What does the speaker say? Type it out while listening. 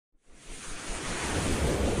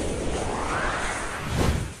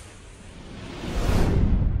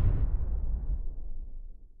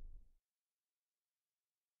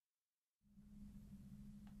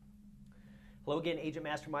Hello again, Agent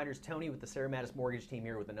Masterminders. Tony with the Sarah Mattis Mortgage team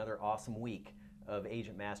here with another awesome week of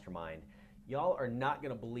Agent Mastermind. Y'all are not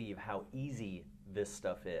going to believe how easy this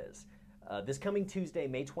stuff is. This coming Tuesday,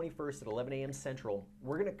 May 21st at 11 a.m. Central,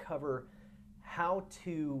 we're going to cover how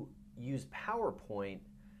to use PowerPoint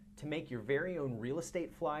to make your very own real estate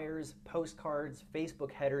flyers, postcards,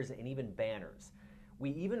 Facebook headers, and even banners.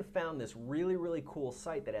 We even found this really cool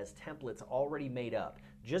site that has templates already made up.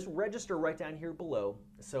 Just register right down here below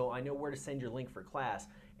so I know where to send your link for class.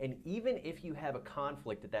 And even if you have a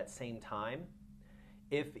conflict at that same time,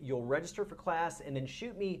 if you'll register for class and then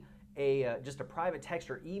shoot me just a private text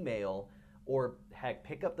or email, or heck,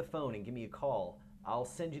 pick up the phone and give me a call, I'll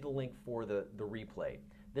send you the link for the replay.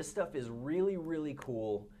 This stuff is really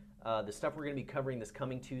cool. The stuff we're going to be covering this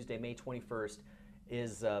coming Tuesday, May 21st,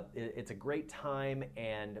 is it's a great time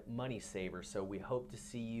and money saver. So we hope to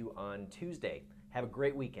see you on Tuesday. Have a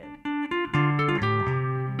great weekend.